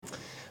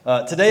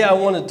Today I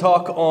want to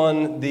talk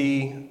on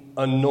the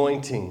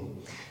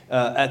anointing.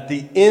 At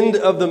the end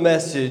of the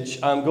message,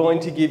 I'm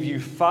going to give you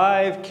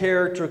 5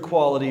 character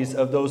qualities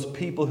of those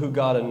people who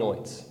God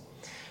anoints.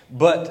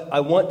 But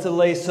I want to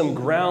lay some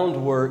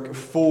groundwork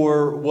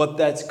for what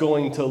that's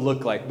going to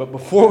look like. But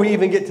before we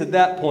even get to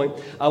that point,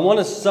 I want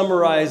to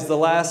summarize the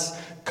last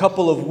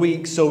couple of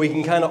weeks so we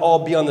can kind of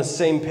all be on the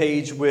same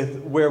page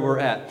with where we're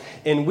at.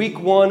 In week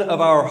 1 of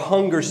our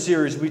hunger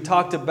series, we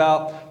talked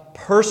about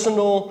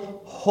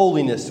personal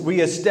holiness. We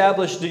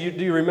established, do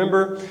you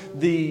remember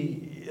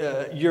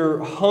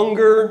your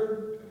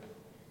hunger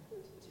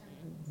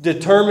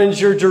determines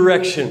your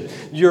direction.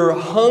 Your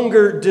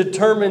hunger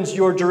determines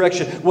your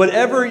direction.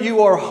 Whatever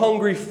you are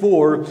hungry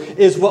for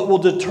is what will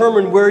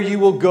determine where you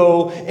will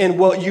go and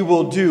what you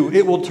will do.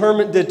 It will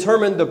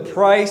determine the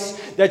price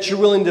that you're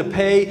willing to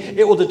pay.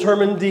 It will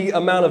determine the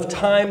amount of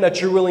time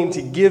that you're willing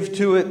to give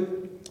to it.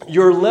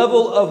 Your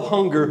level of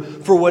hunger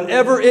for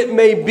whatever it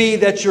may be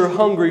that you're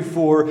hungry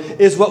for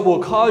is what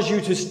will cause you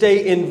to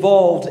stay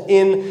involved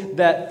in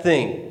that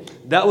thing.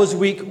 That was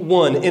week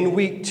 1. In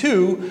week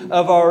 2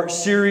 of our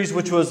series,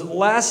 which was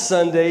last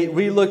Sunday,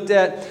 we looked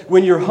at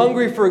when you're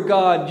hungry for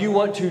God, you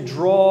want to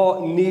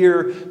draw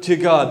near to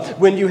God.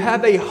 When you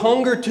have a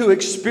hunger to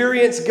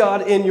experience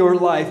God in your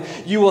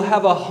life, you will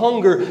have a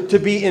hunger to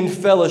be in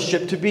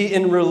fellowship, to be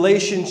in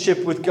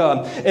relationship with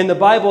God. And the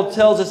Bible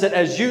tells us that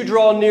as you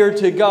draw near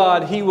to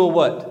God, He will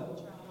what?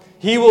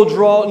 He will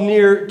draw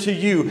near to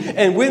you.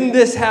 And when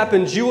this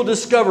happens, you will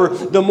discover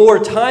the more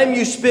time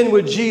you spend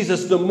with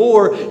Jesus, the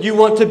more you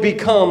want to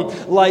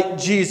become like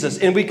Jesus.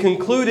 And we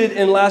concluded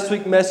in last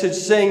week's message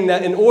saying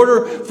that in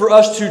order for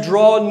us to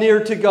draw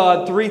near to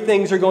God, 3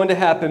 things are going to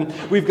happen.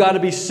 We've got to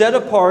be set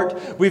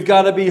apart, we've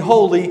got to be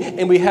holy,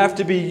 and we have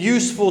to be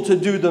useful to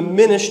do the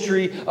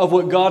ministry of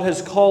what God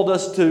has called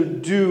us to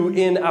do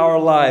in our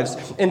lives.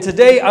 And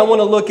today I want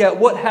to look at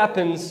what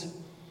happens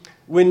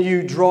when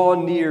you draw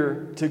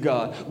near to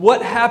God.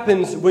 What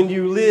happens when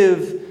you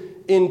live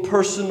in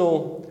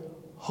personal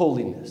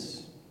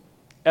holiness?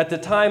 At the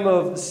time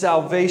of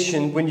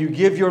salvation, when you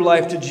give your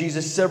life to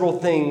Jesus, several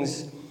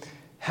things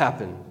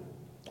happen.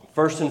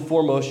 First and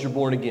foremost, you're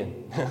born again.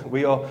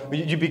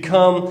 You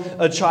become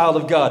a child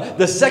of God.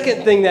 The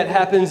second thing that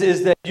happens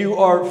is that you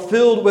are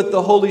filled with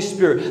the Holy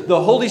Spirit. The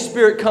Holy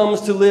Spirit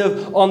comes to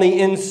live on the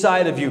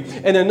inside of you.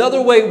 And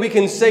another way we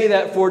can say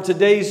that for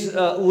today's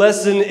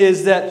lesson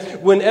is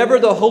that whenever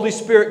the Holy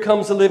Spirit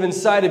comes to live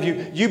inside of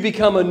you, you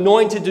become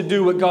anointed to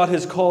do what God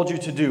has called you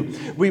to do.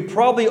 We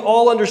probably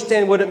all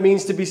understand what it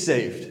means to be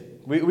saved.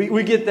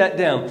 We get that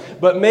down.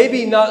 But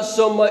maybe not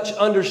so much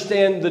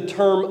understand the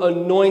term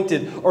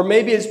anointed. Or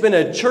maybe it's been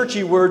a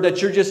churchy word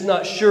that you're just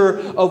not sure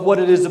of what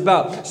it is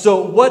about.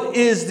 So what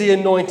is the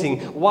anointing?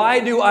 Why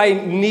do I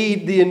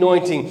need the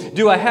anointing?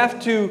 Do I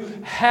have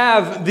to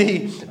have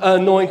the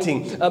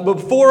anointing?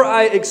 Before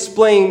I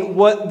explain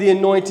what the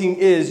anointing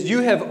is, you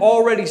have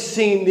already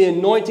seen the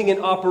anointing in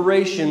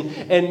operation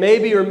and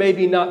maybe or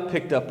maybe not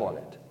picked up on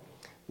it.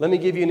 Let me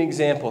give you an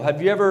example.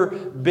 Have you ever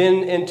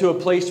been into a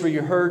place where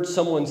you heard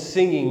someone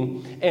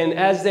singing, and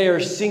as they are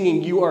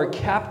singing, you are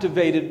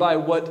captivated by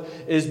what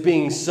is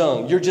being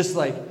sung? You're just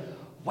like,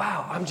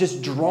 wow, I'm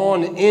just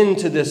drawn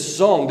into this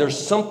song.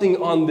 There's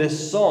something on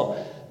this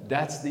song.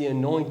 That's the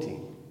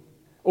anointing.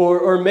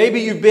 Or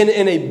maybe you've been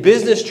in a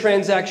business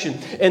transaction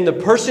and the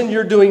person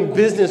you're doing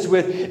business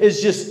with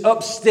is just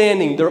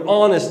upstanding. They're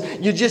honest.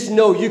 You just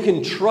know you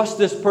can trust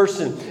this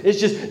person. It's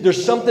just,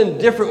 there's something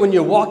different when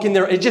you walk in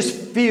there. It just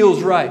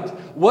feels right.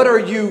 What are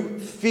you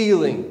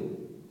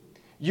feeling?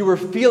 You were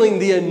feeling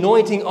the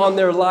anointing on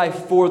their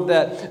life for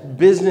that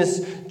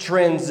business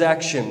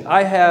transaction.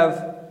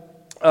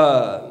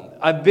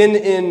 I've been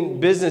in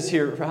business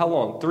here for how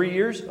long? 3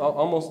 years?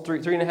 Almost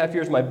three and a half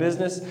years, my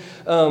business.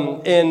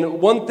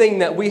 And one thing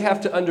that we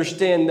have to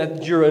understand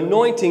that your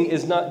anointing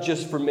is not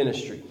just for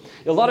ministry.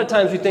 A lot of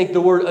times we think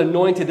the word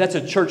anointed, that's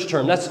a church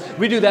term.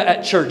 We do that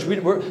at church.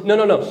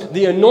 No.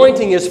 The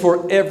anointing is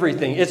for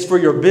everything. It's for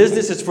your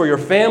business. It's for your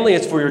family.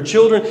 It's for your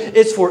children.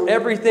 It's for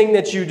everything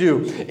that you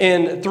do.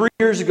 And 3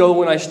 years ago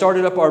when I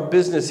started up our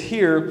business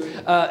here,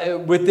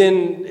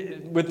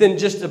 within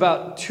just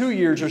about 2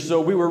 years or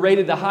so, we were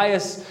rated the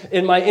highest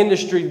in my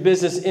industry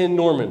business in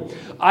Norman.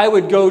 I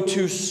would go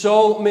to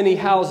so many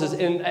houses,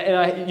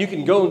 and you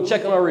can go and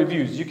check on our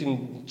reviews. You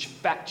can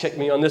fact check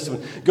me on this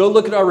one. Go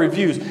look at our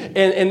reviews.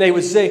 And they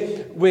would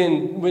say,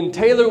 when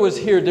Taylor was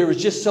here, there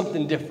was just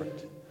something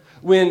different.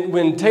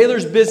 When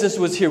Taylor's business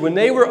was here, when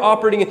they were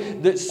operating,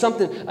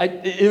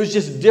 it was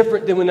just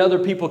different than when other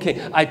people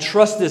came. I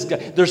trust this guy.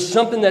 There's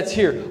something that's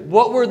here.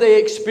 What were they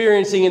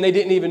experiencing and they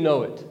didn't even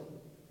know it?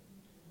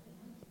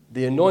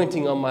 The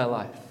anointing on my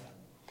life.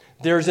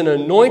 There's an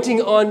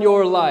anointing on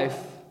your life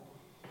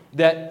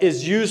that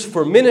is used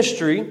for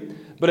ministry,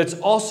 but it's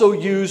also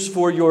used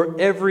for your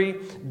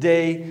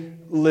everyday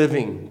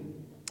living.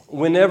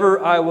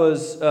 Whenever I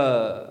was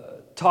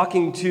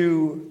talking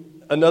to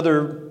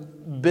another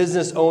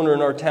business owner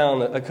in our town,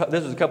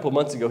 this was a couple of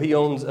months ago. He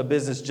owns a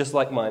business just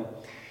like mine.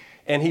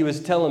 And he was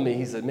telling me,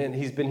 he said, man,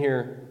 he's been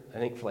here, I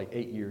think for like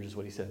 8 years is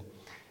what he said.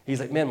 He's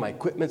like, man, my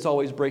equipment's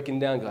always breaking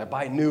down because I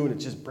buy new and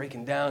it's just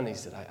breaking down. And he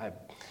said,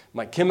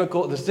 my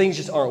chemical, the things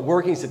just aren't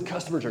working. He said,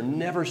 customers are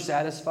never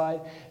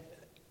satisfied.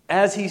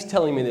 As he's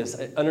telling me this,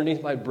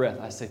 underneath my breath,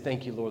 I say,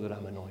 thank you, Lord, that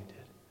I'm anointed.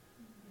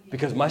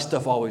 Because my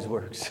stuff always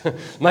works.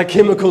 My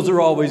chemicals are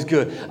always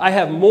good. I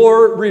have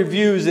more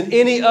reviews than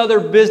any other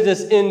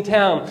business in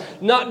town.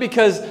 Not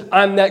because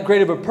I'm that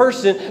great of a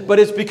person, but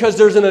it's because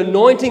there's an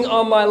anointing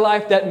on my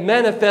life that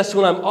manifests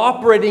when I'm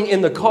operating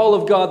in the call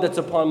of God that's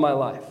upon my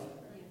life.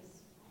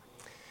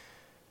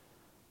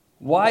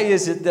 Why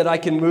is it that I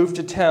can move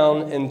to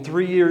town and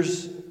 3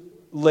 years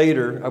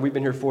later, we've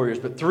been here 4 years,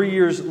 but 3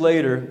 years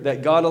later,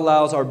 that God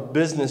allows our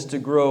business to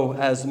grow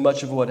as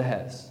much of what it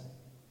has?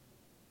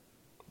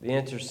 The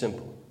answer is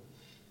simple.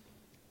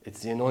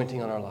 It's the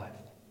anointing on our life.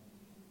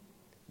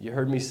 You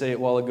heard me say it a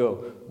while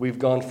ago. We've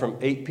gone from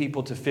 8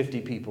 people to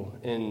 50 people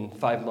in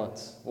 5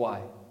 months.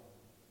 Why?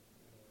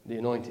 The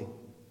anointing.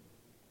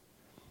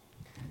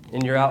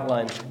 In your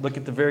outline, look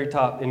at the very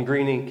top in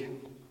green ink.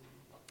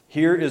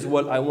 Here is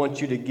what I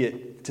want you to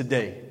get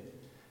today.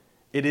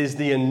 It is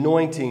the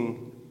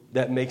anointing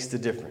that makes the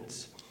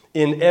difference.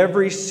 In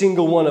every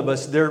single one of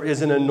us, there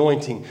is an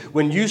anointing.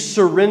 When you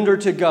surrender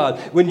to God,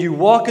 when you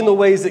walk in the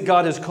ways that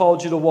God has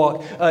called you to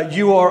walk,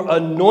 you are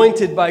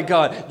anointed by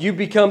God.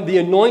 The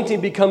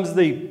anointing becomes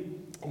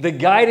the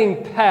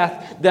guiding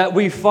path that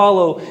we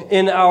follow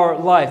in our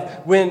life.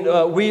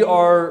 When we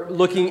are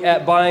looking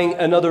at buying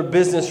another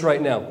business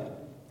right now,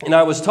 and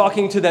I was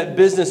talking to that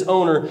business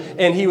owner,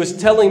 and he was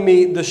telling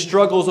me the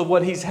struggles of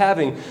what he's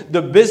having.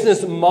 The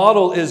business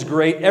model is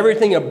great.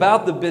 Everything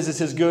about the business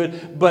is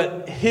good,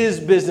 but his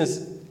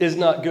business is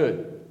not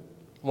good.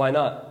 Why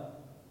not?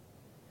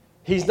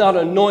 He's not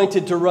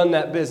anointed to run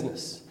that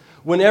business.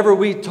 Whenever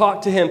we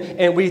talk to him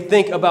and we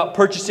think about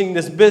purchasing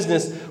this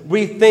business,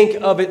 we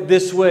think of it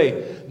this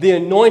way. The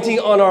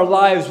anointing on our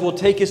lives will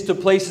take us to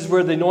places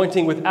where the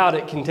anointing without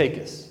it can take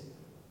us.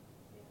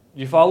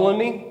 You following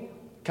me?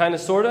 Kind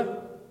of, sort of?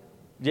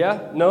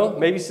 Yeah? No?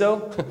 Maybe so?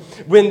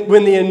 When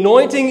the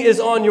anointing is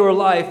on your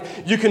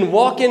life, you can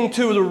walk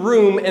into the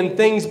room and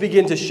things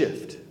begin to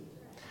shift.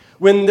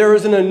 When there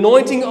is an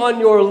anointing on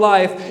your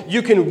life,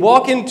 you can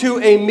walk into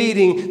a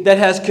meeting that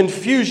has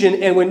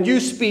confusion, and when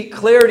you speak,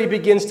 clarity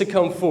begins to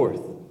come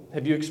forth.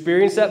 Have you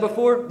experienced that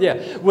before?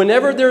 Yeah.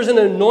 Whenever there's an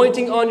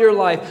anointing on your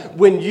life,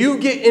 when you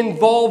get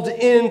involved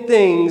in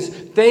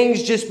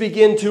things just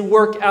begin to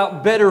work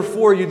out better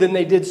for you than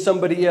they did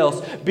somebody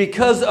else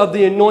because of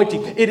the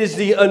anointing. It is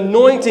the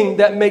anointing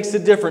that makes the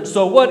difference.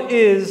 So what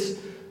is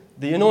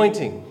the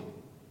anointing?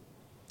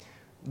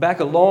 Back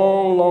a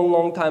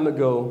long time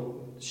ago,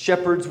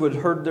 shepherds would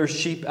herd their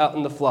sheep out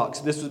in the flocks.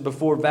 This was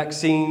before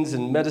vaccines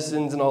and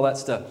medicines and all that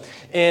stuff.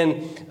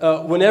 And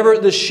whenever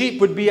the sheep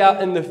would be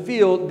out in the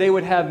field, they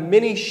would have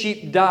many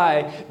sheep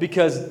die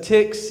because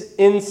ticks,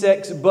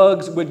 insects,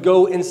 bugs would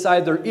go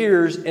inside their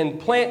ears and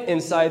plant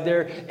inside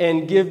there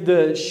and give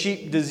the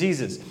sheep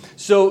diseases.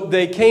 So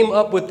they came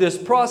up with this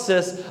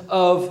process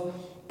of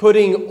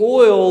putting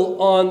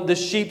oil on the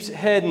sheep's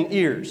head and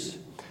ears.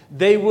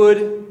 They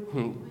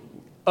would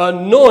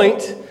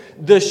anoint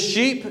the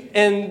sheep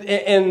and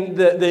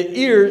the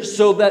ears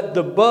so that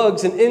the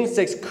bugs and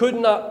insects could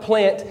not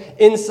plant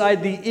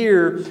inside the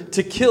ear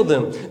to kill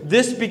them.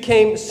 This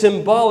became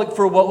symbolic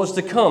for what was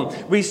to come.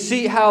 We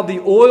see how the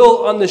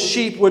oil on the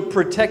sheep would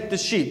protect the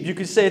sheep. You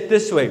could say it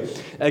this way,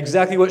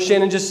 exactly what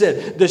Shannon just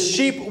said. The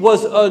sheep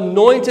was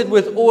anointed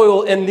with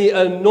oil, and the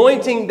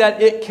anointing that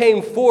it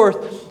came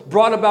forth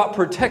brought about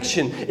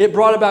protection. It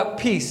brought about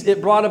peace. It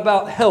brought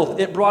about health.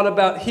 It brought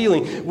about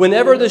healing.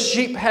 Whenever the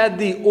sheep had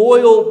the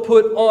oil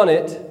put on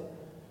it,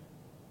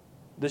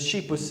 the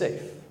sheep was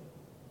safe.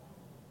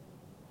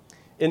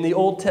 In the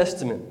Old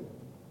Testament,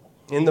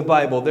 in the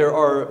Bible, there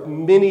are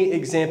many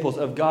examples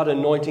of God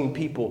anointing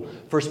people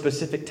for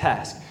specific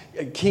tasks.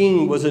 A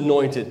king was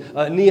anointed.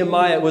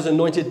 Nehemiah was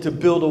anointed to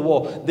build a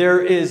wall. There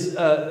is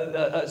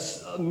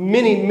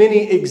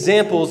many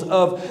examples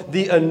of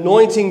the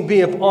anointing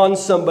being upon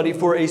somebody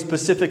for a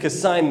specific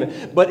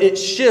assignment. But it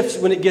shifts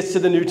when it gets to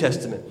the New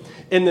Testament.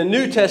 In the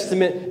New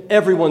Testament,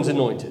 everyone's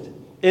anointed.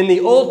 In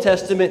the Old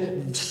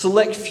Testament,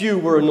 select few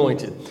were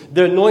anointed.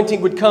 The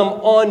anointing would come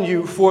on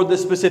you for the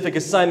specific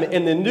assignment.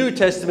 In the New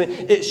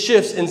Testament, it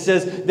shifts and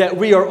says that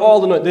we are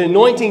all anointed. The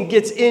anointing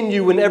gets in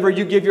you whenever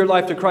you give your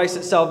life to Christ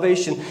at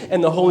salvation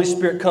and the Holy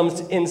Spirit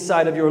comes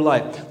inside of your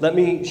life. Let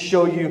me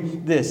show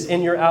you this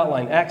in your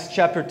outline. Acts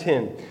chapter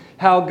 10.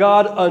 How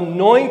God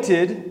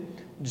anointed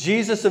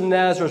Jesus of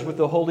Nazareth with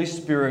the Holy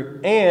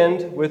Spirit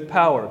and with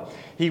power.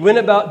 He went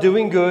about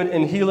doing good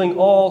and healing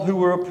all who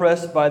were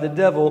oppressed by the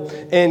devil,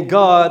 and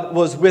God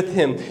was with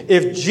him.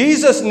 If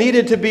Jesus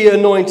needed to be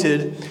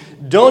anointed,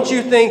 don't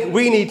you think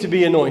we need to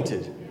be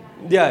anointed?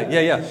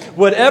 Yeah.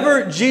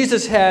 Whatever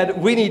Jesus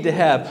had, we need to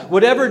have.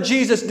 Whatever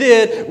Jesus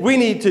did, we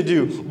need to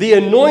do. The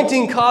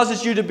anointing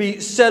causes you to be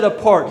set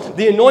apart.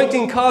 The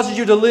anointing causes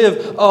you to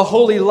live a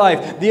holy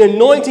life. The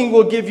anointing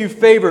will give you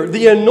favor.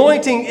 The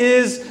anointing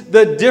is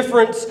the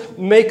difference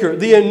maker.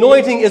 The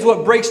anointing is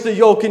what breaks the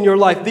yoke in your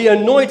life. The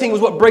anointing is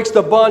what breaks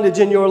the bondage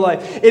in your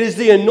life. It is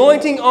the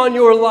anointing on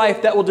your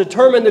life that will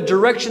determine the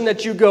direction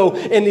that you go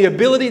and the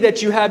ability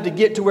that you have to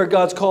get to where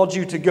God's called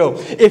you to go.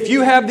 If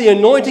you have the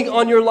anointing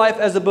on your life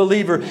as a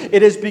believer,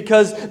 it is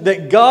because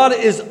that God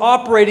is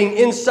operating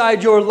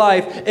inside your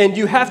life, and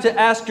you have to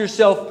ask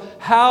yourself,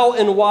 how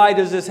and why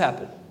does this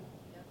happen?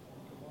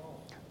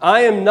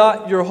 I am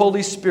not your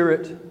Holy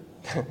Spirit,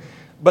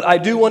 but I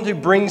do want to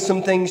bring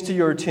some things to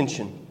your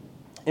attention.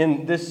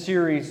 In this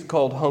series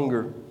called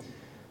Hunger,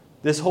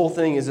 this whole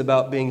thing is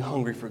about being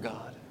hungry for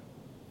God.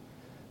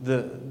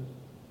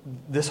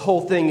 This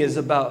whole thing is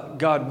about,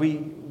 God, we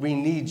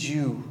need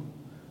you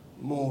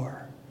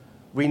more.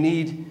 We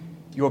need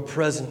your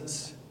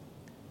presence.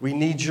 We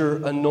need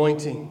your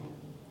anointing.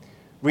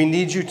 We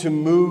need you to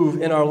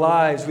move in our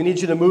lives. We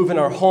need you to move in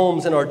our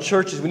homes and our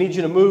churches. We need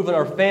you to move in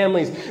our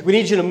families. We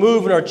need you to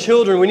move in our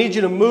children. We need you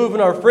to move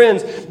in our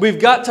friends. We've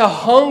got to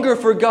hunger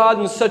for God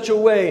in such a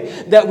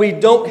way that we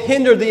don't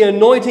hinder the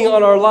anointing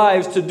on our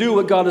lives to do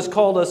what God has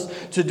called us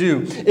to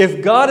do.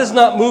 If God is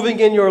not moving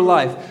in your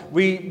life,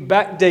 we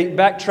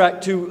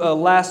backtrack to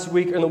last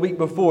week and the week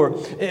before.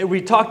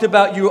 We talked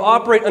about you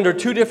operate under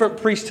two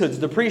different priesthoods,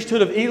 the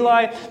priesthood of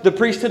Eli, the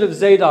priesthood of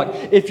Zadok.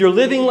 If you're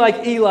living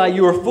like Eli,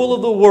 you are full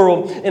of the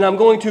world. And I'm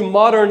going to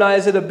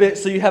modernize it a bit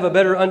so you have a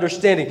better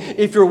understanding.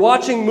 If you're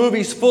watching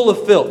movies full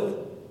of filth,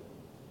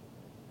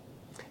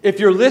 if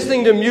you're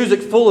listening to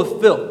music full of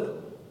filth,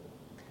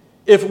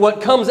 if what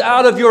comes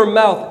out of your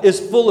mouth is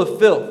full of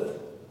filth,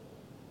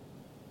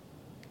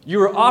 you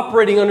are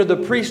operating under the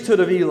priesthood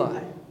of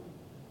Eli.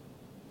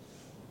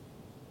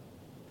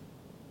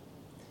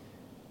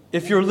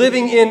 If you're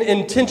living in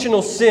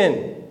intentional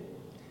sin,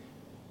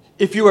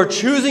 if you are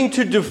choosing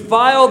to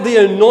defile the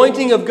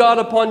anointing of God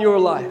upon your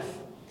life,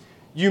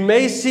 you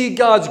may see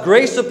God's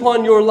grace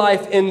upon your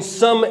life in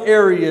some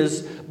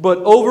areas, but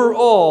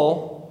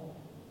overall,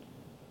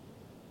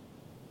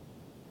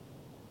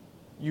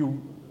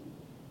 you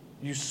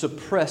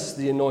suppress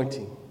the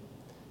anointing.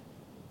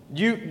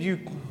 You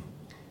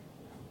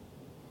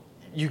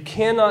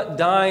cannot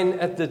dine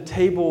at the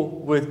table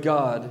with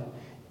God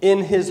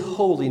in His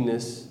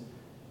holiness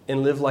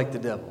and live like the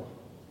devil.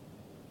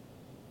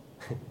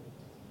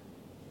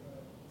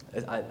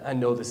 I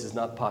know this is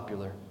not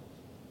popular,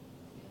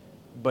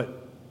 but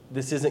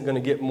this isn't going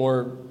to get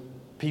more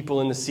people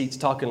in the seats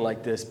talking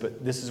like this,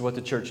 but this is what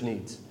the church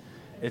needs.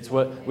 It's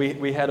what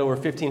we had over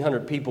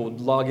 1,500 people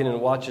log in and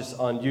watch us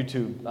on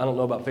YouTube. I don't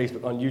know about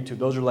Facebook, on YouTube.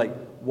 Those are like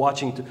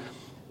watching.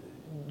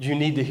 You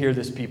need to hear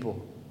this,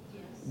 people.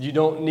 You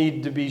don't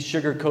need to be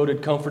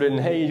sugar-coated, comforted,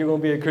 and hey, you're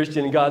going to be a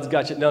Christian and God's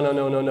got you.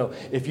 No.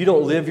 If you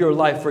don't live your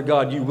life for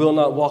God, you will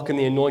not walk in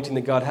the anointing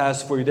that God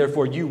has for you.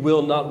 Therefore, you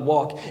will not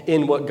walk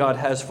in what God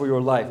has for your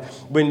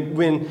life.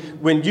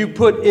 When you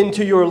put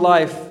into your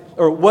life,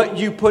 or what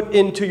you put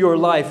into your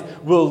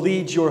life will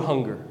lead your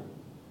hunger.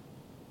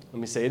 Let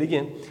me say it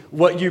again.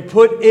 What you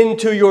put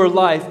into your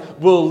life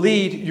will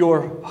lead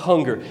your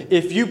hunger.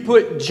 If you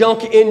put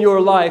junk in your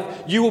life,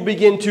 you will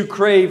begin to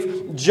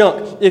crave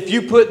junk. If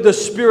you put the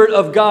Spirit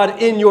of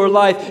God in your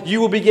life, you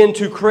will begin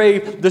to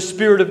crave the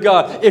Spirit of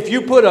God. If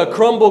you put a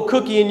crumble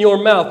cookie in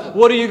your mouth,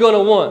 what are you going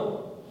to want?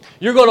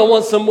 You're going to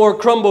want some more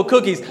crumble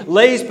cookies.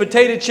 Lay's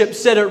potato chips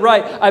said it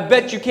right. I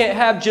bet you can't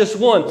have just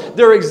one.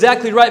 They're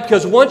exactly right,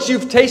 because once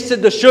you've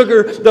tasted the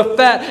sugar, the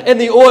fat, and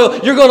the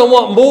oil, you're going to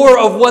want more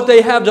of what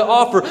they have to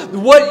offer.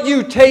 What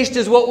you taste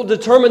is what will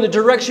determine the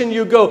direction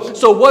you go.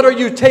 So what are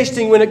you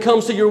tasting when it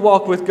comes to your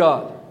walk with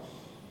God?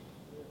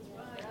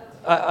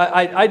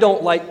 I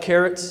don't like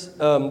carrots,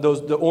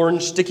 the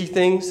orange sticky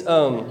things,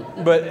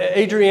 but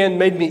Adrienne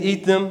made me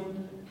eat them.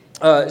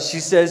 She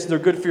says they're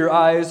good for your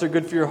eyes, they're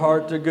good for your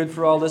heart, they're good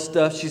for all this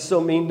stuff. She's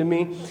so mean to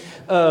me.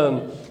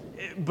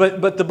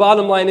 But the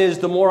bottom line is,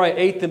 the more I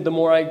ate them, the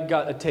more I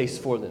got a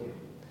taste for them.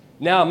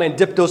 Now, man,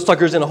 dip those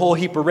suckers in a whole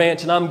heap of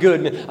ranch and I'm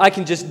good. Man, I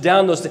can just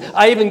down those things.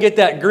 I even get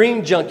that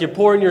green junk you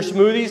pour in your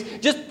smoothies.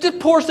 Just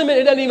pour some in.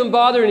 It doesn't even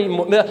bother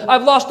anymore.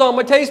 I've lost all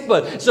my taste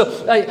buds.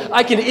 So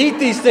I can eat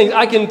these things.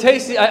 I can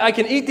taste. I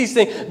can eat these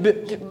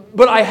things.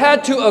 But I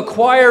had to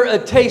acquire a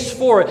taste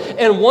for it.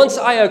 And once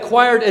I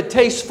acquired a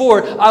taste for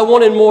it, I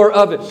wanted more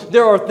of it.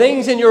 There are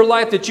things in your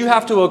life that you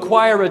have to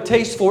acquire a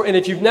taste for. And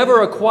if you've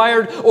never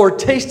acquired or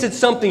tasted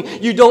something,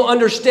 you don't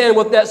understand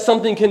what that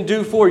something can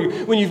do for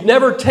you. When you've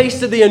never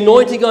tasted the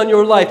anointing on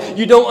your life,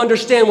 you don't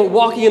understand what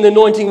walking in the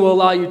anointing will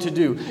allow you to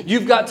do.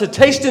 You've got to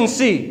taste and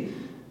see,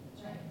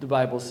 the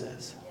Bible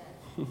says.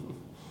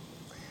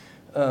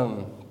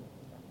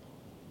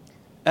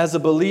 As a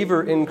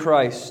believer in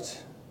Christ,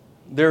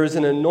 there is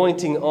an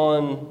anointing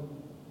on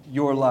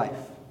your life.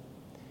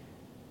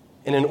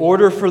 And in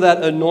order for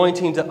that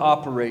anointing to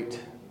operate,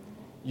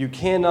 you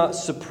cannot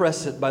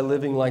suppress it by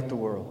living like the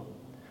world.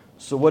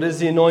 So what is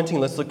the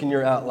anointing? Let's look in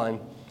your outline.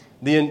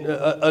 The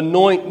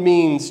anoint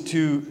means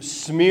to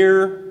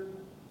smear,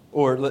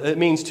 or it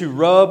means to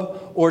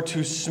rub or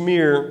to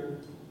smear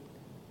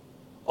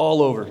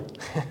all over.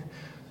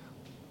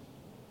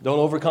 Don't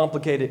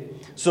overcomplicate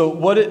it. So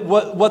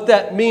what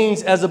that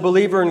means as a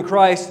believer in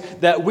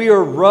Christ, that we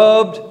are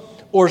rubbed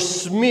or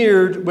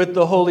smeared with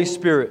the Holy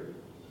Spirit.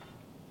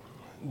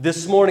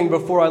 This morning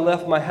before I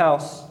left my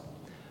house,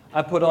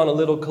 I put on a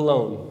little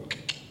cologne.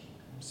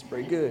 It's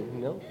pretty good, you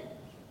know.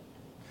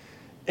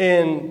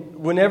 And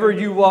whenever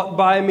you walk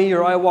by me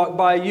or I walk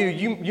by you,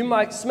 you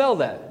might smell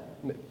that.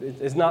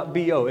 It's not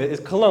B.O.,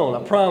 it's cologne,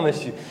 I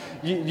promise you.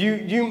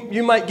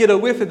 You might get a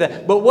whiff of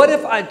that. But what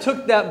if I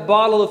took that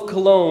bottle of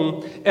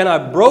cologne and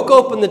I broke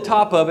open the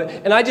top of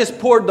it and I just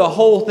poured the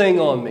whole thing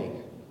on me?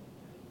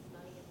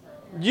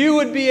 You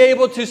would be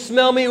able to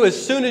smell me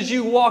as soon as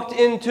you walked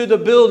into the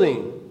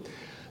building.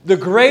 The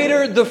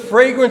greater the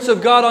fragrance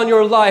of God on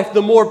your life,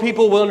 the more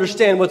people will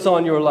understand what's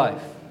on your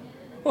life.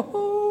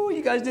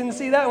 You guys didn't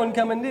see that one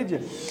coming, did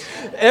you?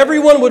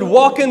 Everyone would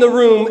walk in the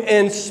room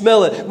and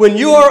smell it. When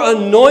you are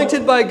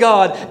anointed by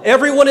God,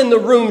 everyone in the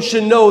room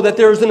should know that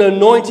there's an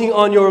anointing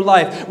on your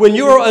life. When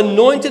you are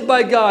anointed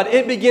by God,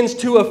 it begins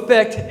to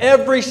affect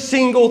every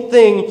single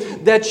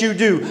thing that you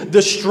do.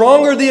 The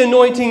stronger the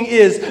anointing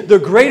is, the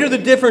greater the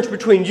difference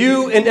between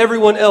you and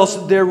everyone else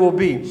there will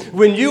be.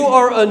 When you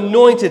are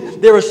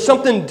anointed, there is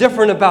something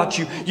different about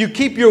you. You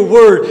keep your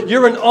word.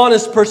 You're an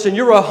honest person.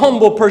 You're a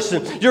humble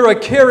person. You're a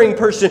caring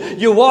person.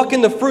 You walk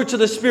in the fruits of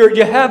the Spirit.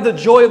 You have the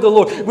joy of the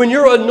Lord. When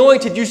you're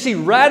anointed, you see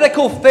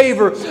radical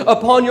favor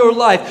upon your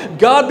life.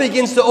 God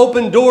begins to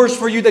open doors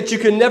for you that you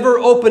can never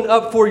open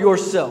up for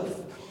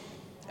yourself.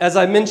 As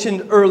I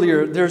mentioned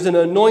earlier, there's an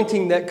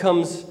anointing that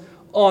comes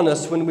on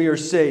us when we are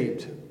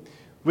saved.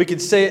 We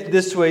could say it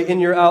this way in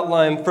your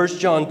outline, 1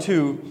 John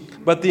 2,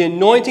 but the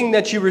anointing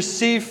that you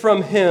receive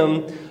from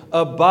Him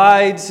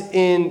abides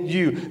in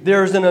you.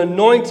 There's an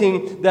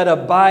anointing that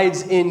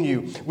abides in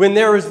you. When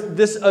there is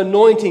this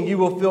anointing, you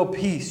will feel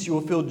peace. You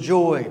will feel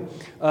joy.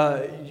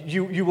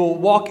 You will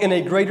walk in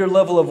a greater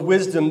level of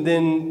wisdom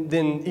than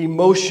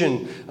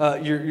emotion.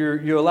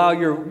 You allow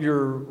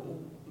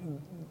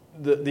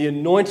the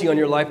anointing on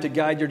your life to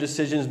guide your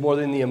decisions more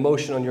than the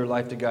emotion on your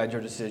life to guide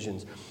your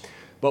decisions.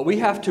 But we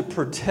have to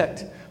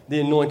protect the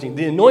anointing.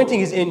 The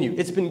anointing is in you.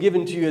 It's been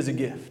given to you as a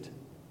gift.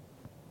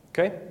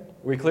 Okay?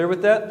 Are we clear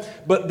with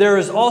that? But there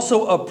is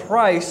also a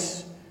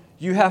price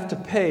you have to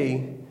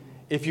pay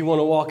if you want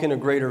to walk in a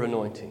greater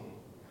anointing.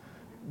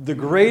 The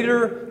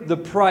greater the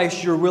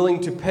price you're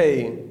willing to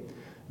pay,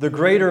 the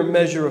greater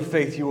measure of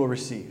faith you will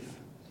receive.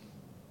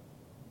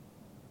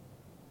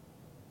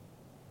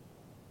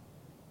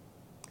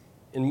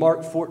 In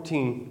Mark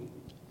 14,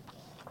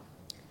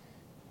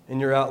 in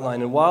your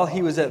outline, and while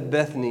he was at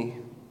Bethany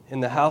in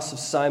the house of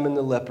Simon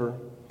the leper,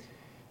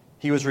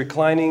 he was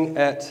reclining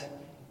at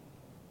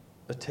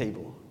a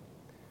table.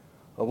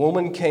 A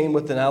woman came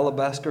with an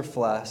alabaster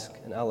flask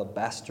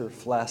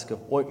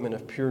of ointment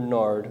of pure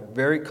nard,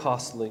 very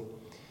costly,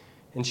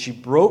 and she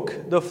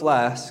broke the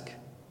flask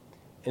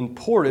and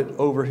poured it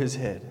over his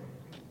head.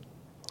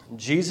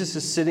 Jesus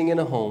is sitting in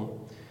a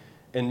home,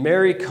 and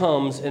Mary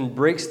comes and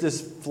breaks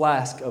this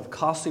flask of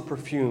costly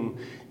perfume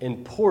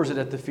and pours it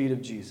at the feet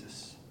of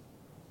Jesus.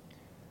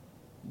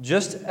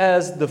 Just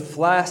as the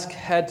flask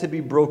had to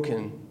be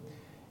broken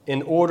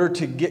in order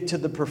to get to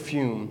the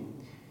perfume,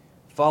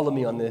 follow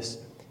me on this,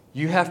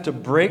 you have to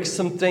break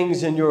some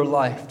things in your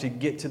life to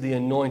get to the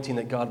anointing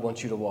that God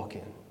wants you to walk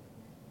in.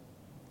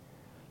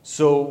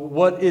 So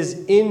what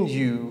is in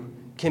you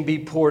can be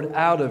poured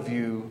out of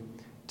you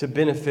to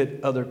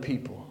benefit other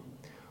people.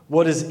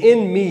 What is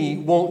in me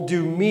won't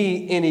do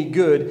me any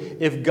good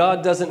if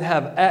God doesn't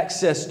have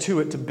access to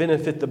it to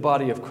benefit the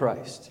body of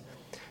Christ.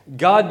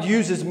 God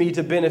uses me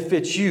to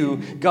benefit you.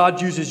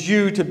 God uses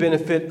you to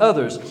benefit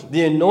others.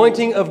 The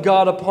anointing of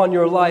God upon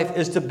your life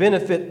is to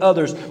benefit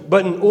others.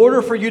 But in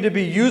order for you to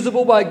be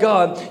usable by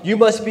God, you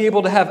must be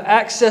able to have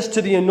access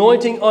to the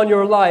anointing on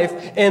your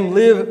life and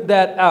live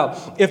that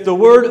out. If the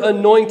word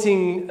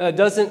anointing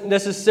doesn't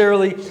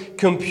necessarily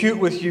compute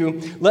with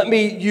you, let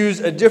me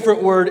use a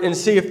different word and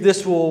see if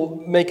this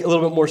will make a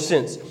little bit more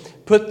sense.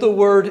 Put the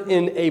word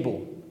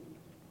enable.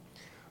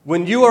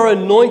 When you are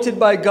anointed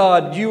by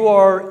God, you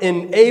are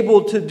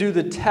enabled to do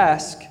the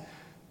task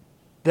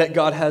that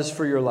God has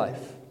for your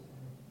life.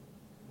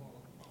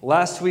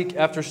 Last week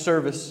after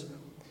service,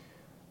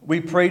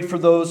 we prayed for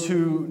those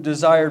who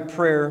desired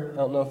prayer. I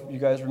don't know if you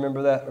guys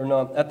remember that or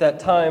not. At that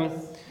time,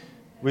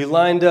 we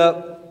lined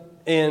up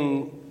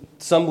and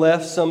some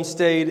left, some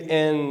stayed.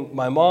 And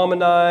my mom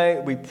and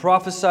I, we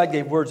prophesied,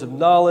 gave words of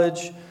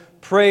knowledge,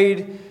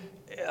 prayed.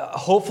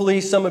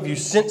 Hopefully some of you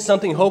sent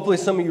something. Hopefully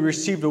some of you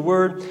received a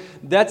word.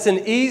 That's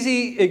an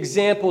easy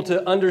example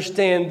to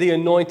understand the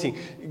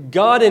anointing.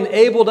 God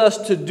enabled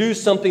us to do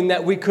something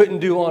that we couldn't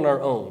do on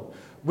our own.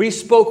 We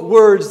spoke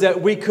words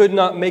that we could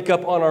not make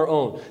up on our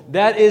own.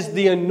 That is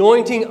the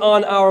anointing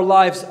on our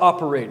lives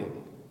operating.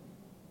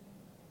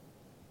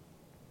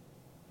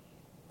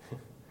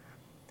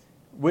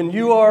 When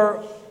you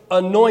are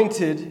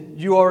anointed,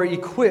 you are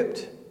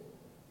equipped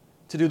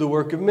to do the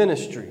work of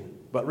ministry.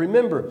 But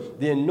remember,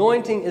 the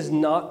anointing is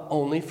not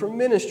only for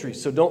ministry,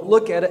 so don't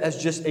look at it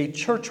as just a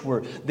church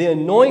word. The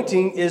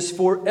anointing is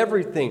for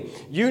everything.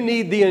 You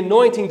need the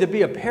anointing to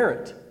be a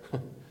parent.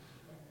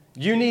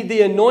 You need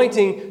the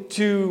anointing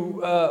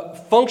to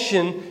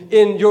function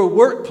in your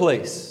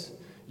workplace.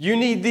 You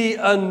need the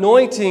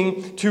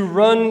anointing to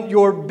run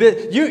your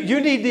business. You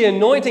need the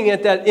anointing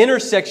at that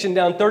intersection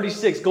down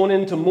 36 going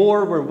into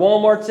Moore where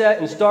Walmart's at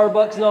and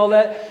Starbucks and all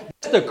that.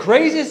 That's the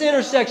craziest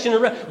intersection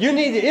around.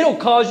 It'll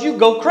cause you to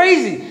go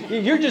crazy.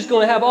 You're just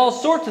going to have all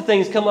sorts of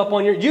things come up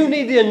on you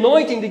need the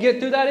anointing to get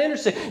through that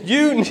intersection.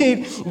 You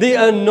need the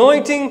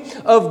anointing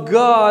of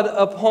God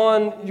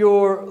upon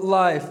your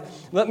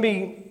life. Let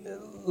me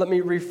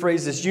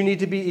rephrase this. You need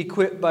to be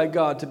equipped by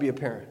God to be a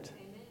parent.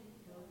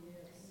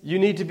 You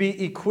need to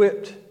be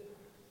equipped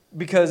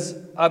because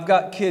I've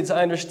got kids.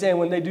 I understand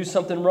when they do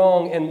something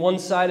wrong and one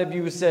side of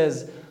you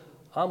says,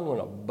 I'm going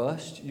to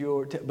bust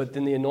your... But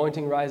then the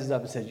anointing rises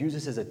up and says, use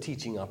this as a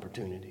teaching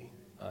opportunity.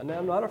 Now,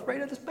 I'm not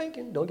afraid of the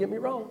spanking. Don't get me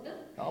wrong.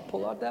 I'll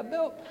pull out that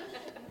belt.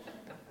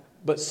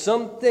 But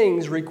some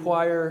things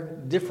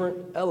require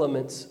different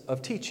elements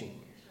of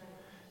teaching.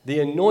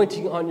 The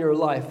anointing on your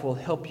life will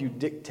help you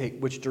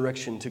dictate which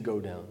direction to go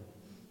down.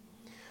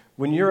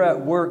 When you're at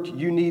work,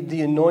 you need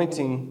the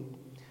anointing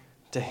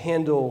to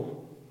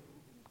handle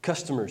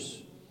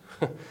customers,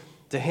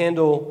 to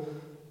handle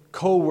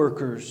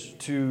co-workers,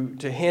 to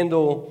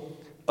handle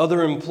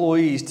other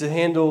employees, to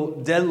handle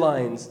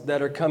deadlines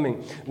that are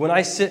coming. When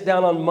I sit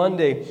down on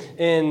Monday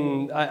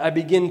and I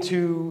begin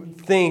to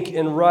think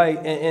and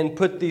write and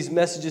put these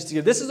messages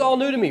together, this is all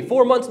new to me.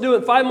 4 months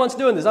doing it, 5 months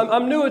doing this.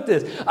 I'm new at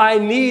this. I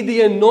need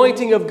the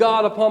anointing of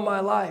God upon my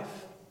life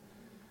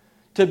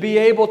to be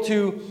able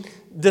to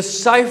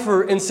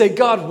decipher and say,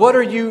 God, what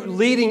are you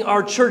leading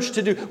our church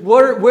to do?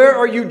 Where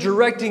are you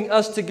directing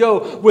us to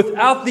go?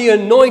 Without the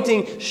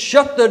anointing,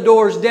 shut the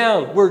doors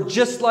down. We're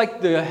just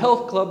like the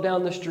health club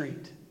down the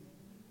street.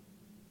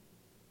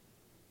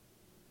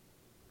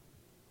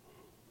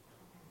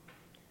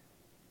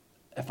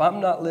 If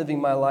I'm not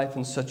living my life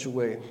in such a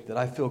way that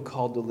I feel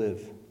called to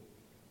live,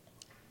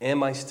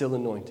 am I still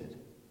anointed?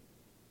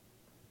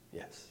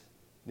 Yes.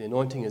 The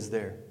anointing is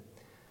there.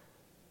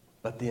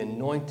 But the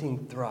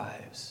anointing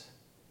thrives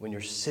when you're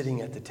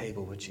sitting at the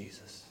table with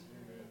Jesus.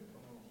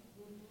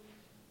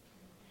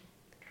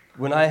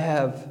 When I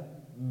have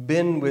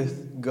been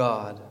with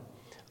God,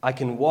 I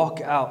can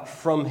walk out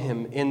from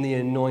Him in the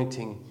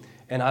anointing,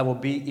 and I will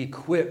be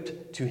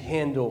equipped to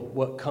handle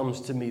what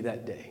comes to me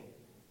that day.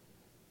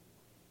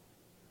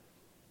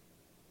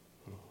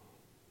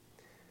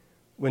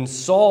 When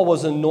Saul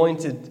was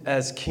anointed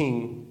as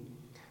king,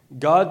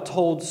 God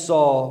told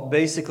Saul,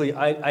 basically,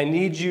 I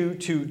need you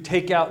to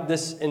take out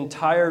this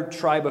entire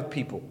tribe of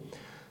people.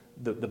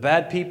 The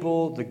bad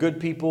people, the good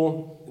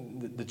people,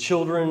 the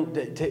children,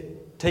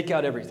 take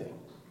out everything.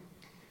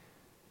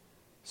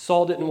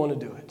 Saul didn't want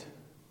to do it.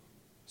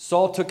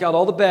 Saul took out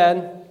all the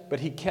bad,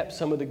 but he kept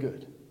some of the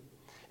good.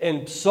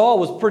 And Saul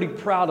was pretty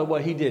proud of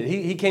what he did.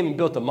 He came and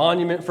built a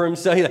monument for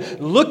himself. He said,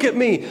 look at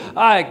me.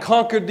 I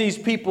conquered these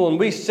people and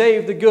we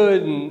saved the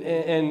good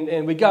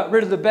and we got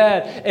rid of the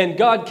bad. And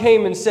God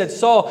came and said,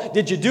 Saul,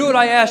 did you do what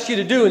I asked you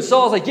to do? And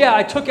Saul's like, yeah,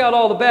 I took out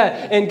all the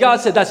bad. And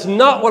God said, that's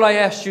not what I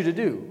asked you to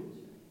do.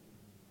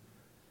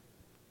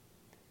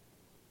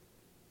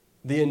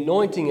 The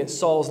anointing at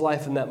Saul's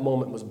life in that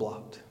moment was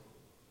blocked.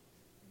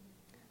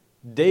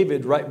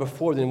 David, right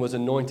before then, was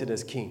anointed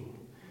as king.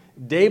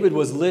 David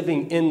was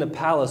living in the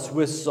palace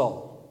with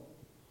Saul.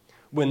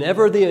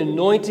 Whenever the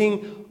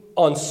anointing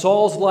on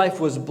Saul's life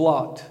was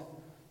blocked,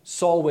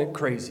 Saul went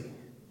crazy.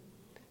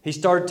 He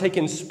started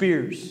taking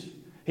spears.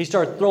 He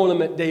started throwing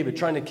them at David,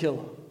 trying to kill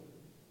him.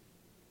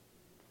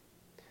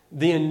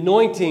 The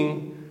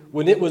anointing,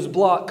 when it was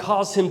blocked,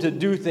 caused him to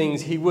do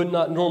things he would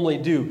not normally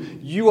do.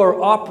 You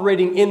are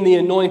operating in the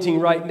anointing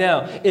right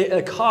now.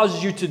 It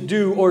causes you to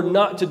do or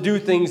not to do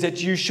things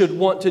that you should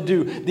want to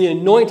do. The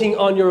anointing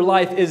on your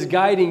life is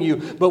guiding you.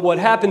 But what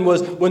happened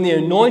was when the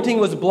anointing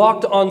was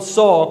blocked on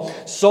Saul,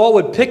 Saul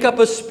would pick up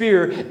a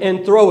spear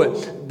and throw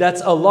it.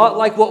 That's a lot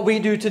like what we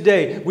do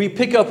today. We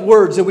pick up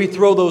words and we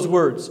throw those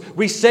words.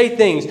 We say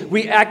things.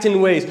 We act in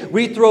ways.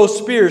 We throw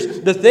spears.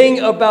 The thing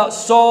about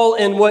Saul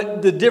and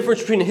what the difference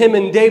between him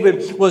and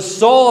David was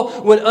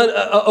Saul went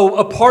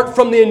apart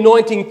from the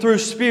anointing through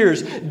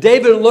spears.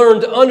 David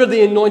learned under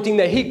the anointing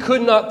that he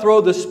could not throw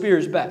the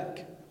spears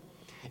back.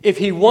 If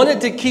he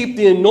wanted to keep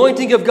the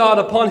anointing of God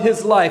upon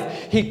his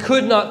life, he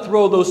could not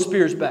throw those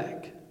spears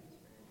back.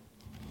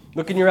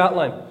 Look in your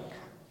outline.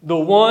 The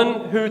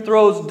one who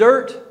throws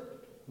dirt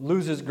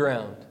loses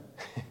ground.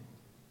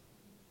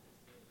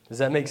 Does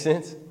that make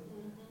sense?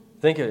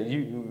 Think of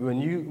it. When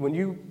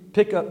you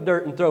pick up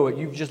dirt and throw it,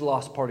 you've just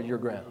lost part of your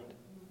ground.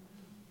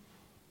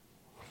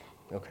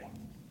 Okay.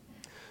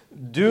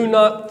 Do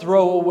not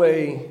throw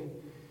away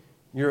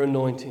your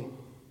anointing.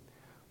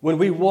 When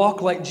we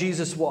walk like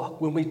Jesus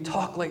walked, when we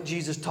talk like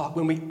Jesus talked,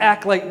 when we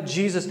act like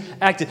Jesus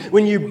acted,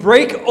 when you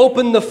break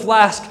open the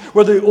flask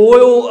where the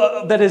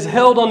oil that is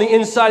held on the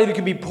inside of you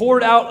can be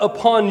poured out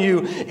upon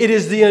you, it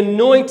is the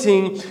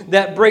anointing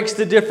that breaks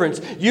the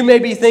difference. You may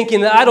be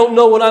thinking that I don't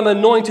know what I'm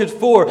anointed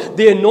for.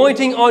 The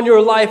anointing on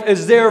your life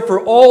is there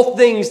for all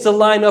things to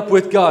line up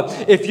with God.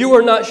 If you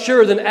are not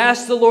sure, then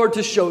ask the Lord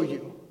to show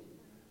you.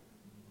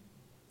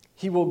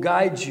 He will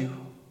guide you.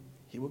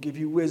 He will give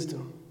you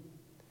wisdom.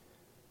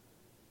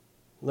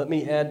 Let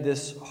me add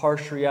this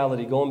harsh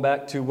reality, going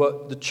back to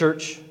what the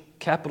church,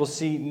 capital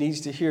C,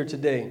 needs to hear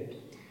today.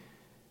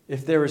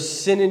 If there is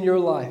sin in your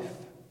life,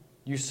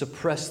 you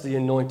suppress the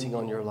anointing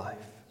on your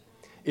life.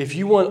 If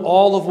you want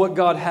all of what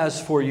God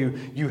has for you,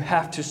 you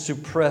have to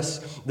suppress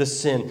the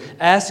sin.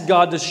 Ask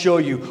God to show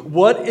you,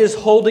 what is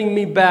holding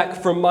me back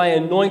from my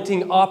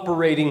anointing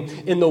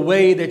operating in the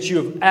way that you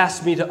have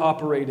asked me to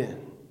operate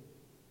in?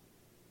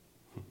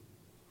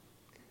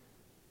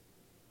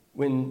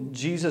 When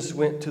Jesus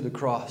went to the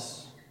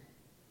cross,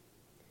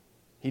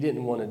 He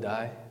didn't want to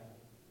die,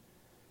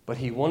 but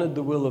He wanted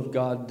the will of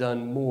God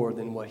done more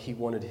than what He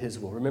wanted His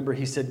will. Remember,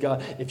 He said,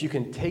 God, if you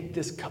can take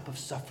this cup of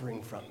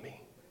suffering from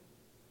me,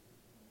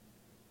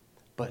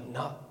 but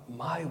not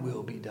my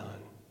will be done,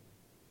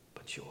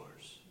 but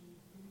yours.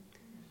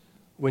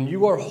 When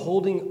you are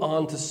holding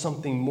on to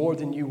something more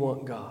than you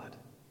want God,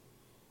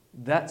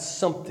 that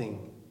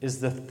something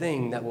is the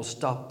thing that will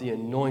stop the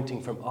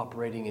anointing from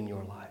operating in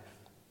your life.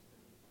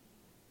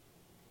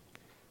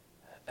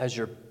 As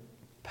your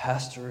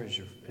pastor, as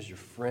your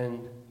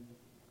friend,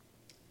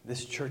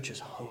 this church is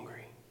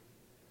hungry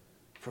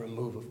for a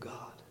move of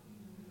God.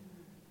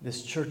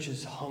 This church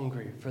is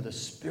hungry for the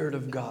Spirit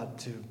of God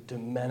to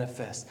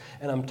manifest.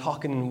 And I'm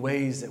talking in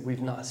ways that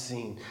we've not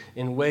seen,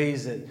 in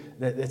ways that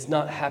it's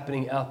not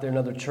happening out there in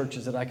other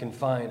churches that I can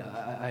find.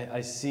 I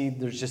see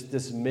there's just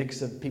this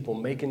mix of people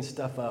making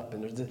stuff up.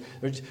 And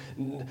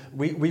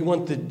we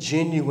want the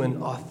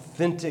genuine,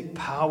 authentic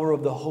power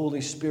of the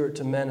Holy Spirit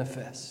to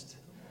manifest.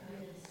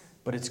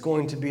 But it's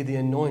going to be the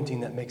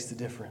anointing that makes the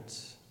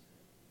difference.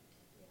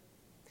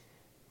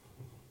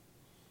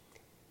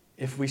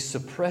 If we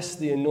suppress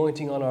the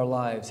anointing on our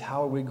lives,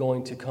 how are we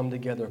going to come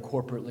together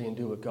corporately and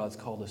do what God's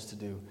called us to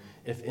do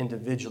if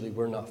individually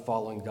we're not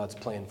following God's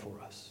plan for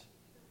us?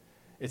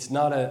 It's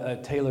not a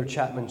Taylor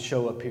Chapman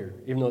show up here,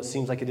 even though it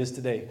seems like it is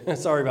today.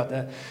 Sorry about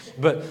that.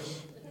 But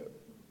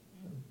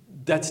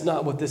that's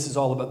not what this is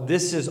all about.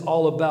 This is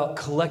all about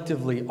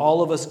collectively,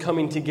 all of us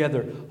coming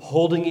together,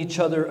 holding each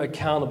other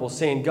accountable,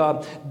 saying,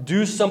 God,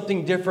 do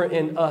something different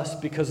in us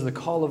because of the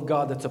call of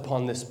God that's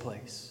upon this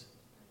place.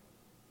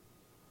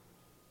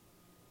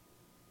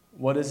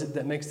 What is it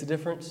that makes the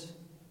difference?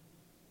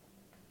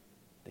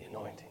 The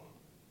anointing.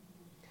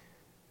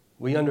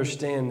 We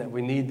understand that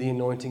we need the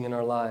anointing in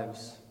our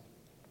lives.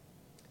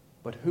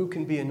 But who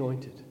can be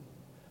anointed?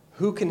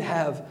 Who can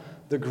have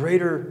the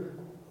greater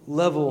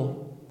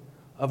level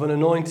of an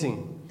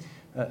anointing?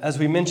 As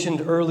we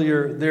mentioned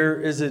earlier,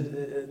 there's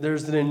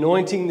an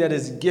anointing that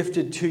is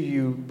gifted to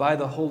you by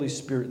the Holy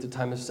Spirit at the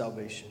time of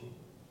salvation.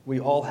 We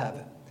all have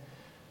it.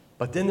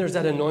 But then there's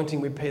that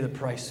anointing we pay the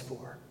price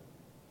for.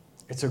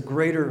 It's a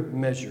greater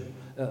measure,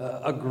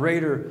 a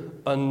greater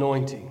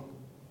anointing.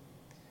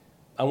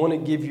 I want to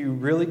give you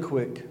really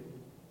quick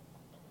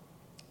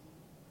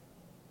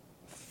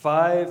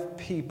 5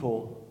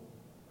 people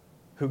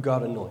who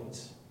God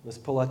anoints. Let's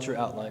pull out your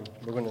outline.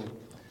 We're going to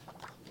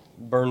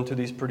burn through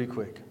these pretty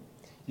quick.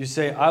 You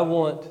say, I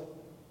want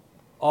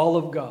all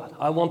of God.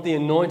 I want the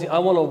anointing. I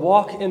want to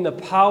walk in the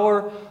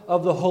power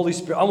of the Holy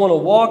Spirit. I want to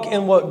walk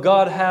in what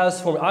God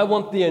has for me. I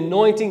want the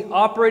anointing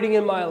operating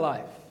in my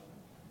life.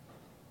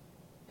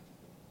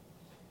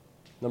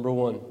 Number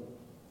 1,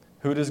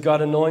 who does God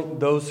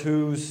anoint? Those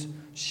whose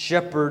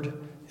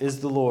shepherd is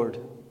the Lord.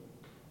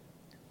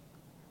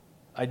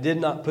 I did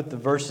not put the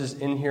verses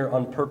in here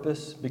on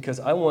purpose because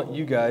I want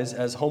you guys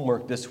as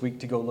homework this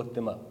week to go look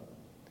them up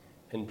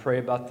and pray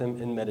about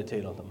them and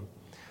meditate on them.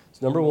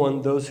 So number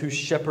 1, those whose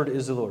shepherd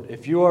is the Lord.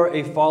 If you are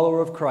a follower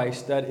of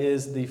Christ, that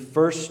is the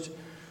first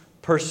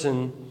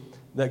person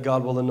that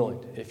God will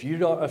anoint. If you're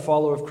not a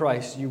follower of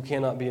Christ, you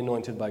cannot be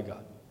anointed by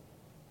God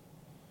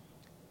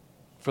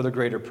for the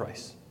greater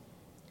price.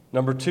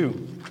 Number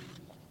 2,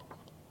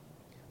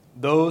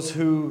 those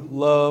who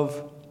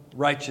love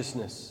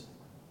righteousness.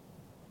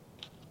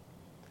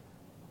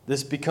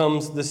 This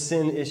becomes the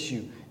sin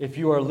issue. If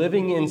you are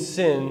living in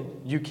sin,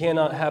 you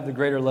cannot have the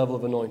greater level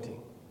of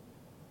anointing.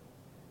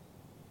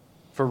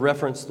 For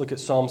reference, look at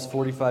Psalms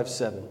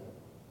 45:7.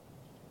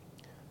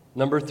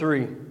 Number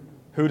 3,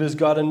 who does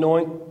God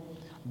anoint?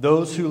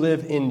 Those who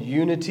live in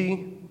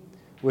unity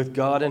with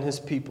God and His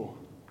people.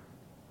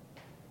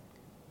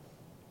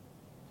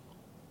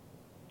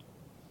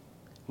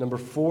 Number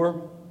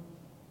 4,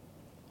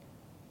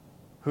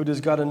 who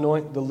does God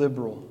anoint? The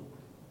liberal.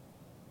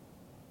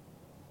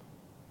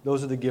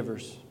 Those are the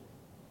givers,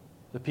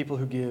 the people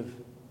who give,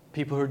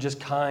 people who are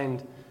just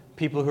kind,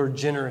 people who are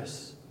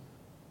generous.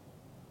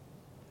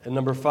 And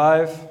number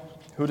 5,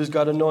 who does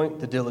God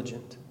anoint? The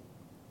diligent,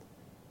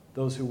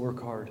 those who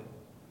work hard.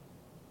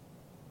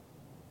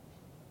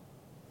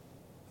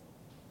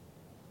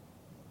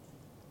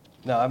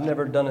 Now, I've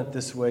never done it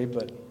this way,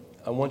 but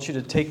I want you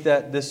to take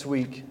that this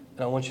week,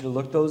 and I want you to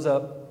look those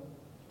up,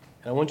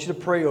 and I want you to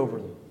pray over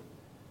them.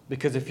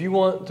 Because if you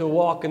want to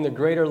walk in the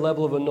greater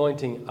level of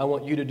anointing, I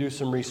want you to do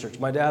some research.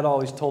 My dad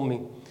always told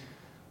me,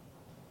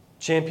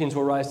 champions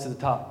will rise to the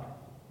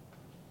top.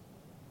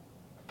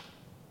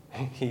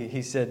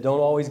 He said, don't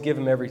always give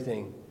him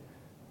everything.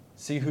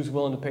 See who's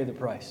willing to pay the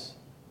price.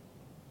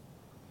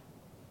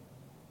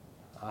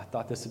 I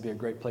thought this would be a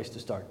great place to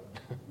start.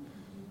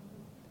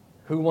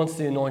 Who wants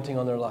the anointing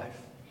on their life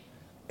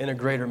in a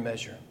greater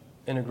measure,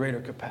 in a greater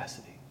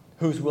capacity?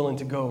 Who's willing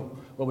to go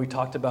what we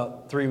talked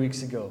about 3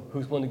 weeks ago?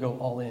 Who's willing to go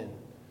all in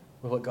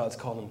with what God's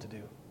called them to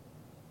do?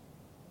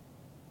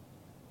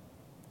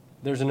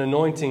 There's an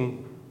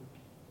anointing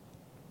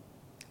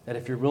that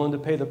if you're willing to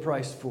pay the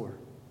price for,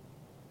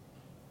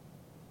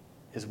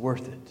 is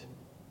worth it.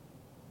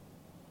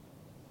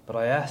 But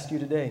I ask you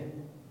today,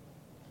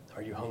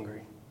 are you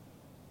hungry?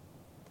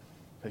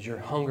 Because your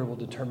hunger will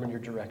determine your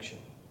direction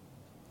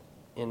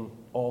in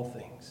all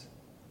things.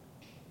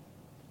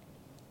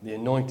 The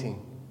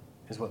anointing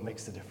is what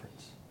makes the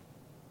difference.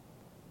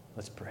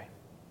 Let's pray.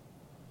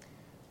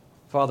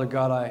 Father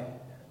God, I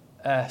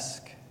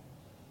ask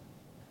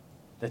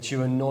that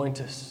you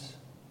anoint us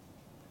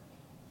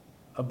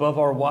above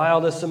our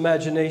wildest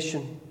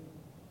imagination.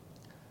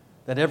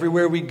 That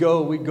everywhere we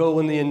go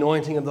in the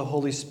anointing of the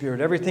Holy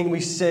Spirit. Everything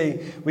we say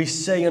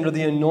under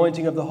the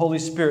anointing of the Holy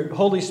Spirit.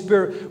 Holy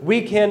Spirit,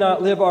 we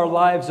cannot live our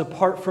lives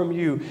apart from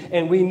you,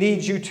 and we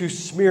need you to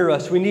smear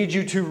us. We need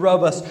you to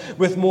rub us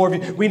with more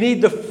of you. We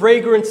need the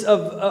fragrance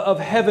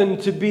of heaven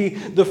to be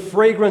the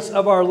fragrance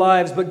of our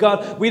lives. But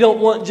God, we don't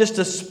want just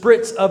a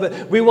spritz of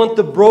it. We want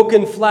the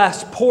broken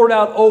flask poured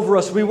out over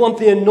us. We want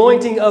the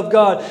anointing of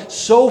God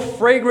so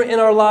fragrant in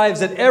our lives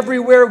that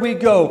everywhere we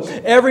go,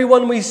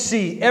 everyone we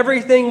see,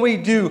 everything we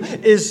do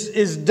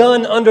is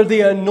done under the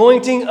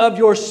anointing of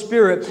your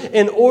Spirit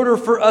in order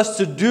for us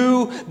to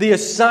do the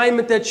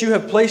assignment that you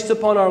have placed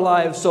upon our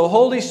lives. So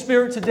Holy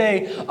Spirit,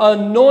 today,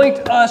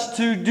 anoint us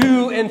to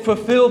do and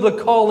fulfill the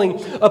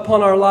calling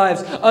upon our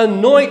lives.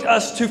 Anoint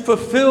us to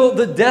fulfill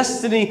the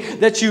destiny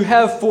that you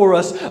have for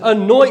us.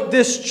 Anoint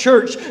this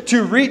church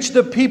to reach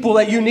the people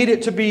that you need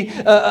it to be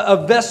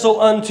a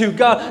vessel unto.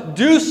 God,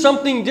 do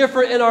something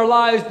different in our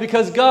lives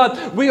because,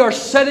 God, we are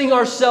setting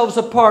ourselves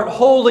apart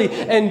holy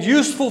and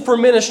useful for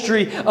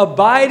ministry,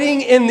 abiding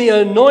in the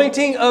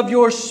anointing of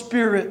your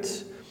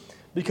Spirit,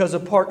 because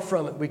apart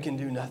from it, we can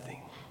do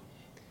nothing.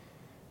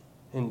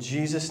 In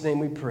Jesus' name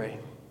we pray.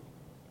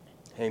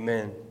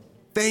 Amen.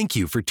 Thank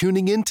you for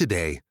tuning in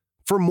today.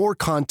 For more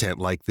content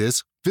like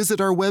this, visit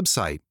our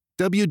website,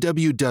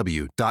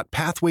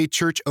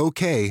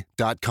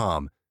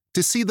 www.pathwaychurchok.com,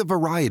 to see the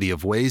variety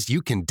of ways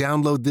you can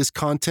download this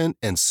content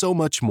and so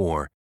much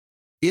more.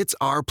 It's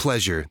our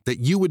pleasure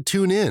that you would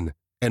tune in,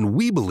 and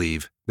we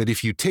believe that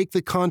if you take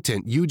the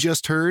content you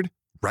just heard,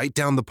 write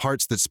down the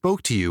parts that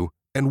spoke to you,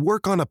 and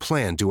work on a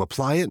plan to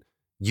apply it,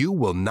 you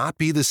will not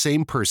be the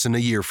same person a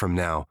year from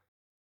now.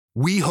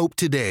 We hope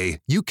today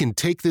you can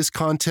take this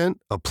content,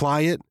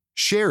 apply it,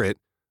 share it,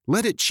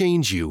 let it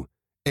change you,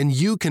 and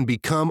you can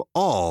become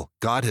all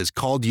God has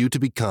called you to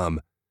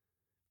become.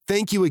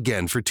 Thank you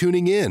again for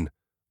tuning in.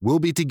 We'll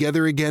be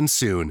together again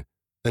soon.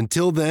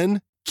 Until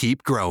then,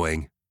 keep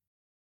growing.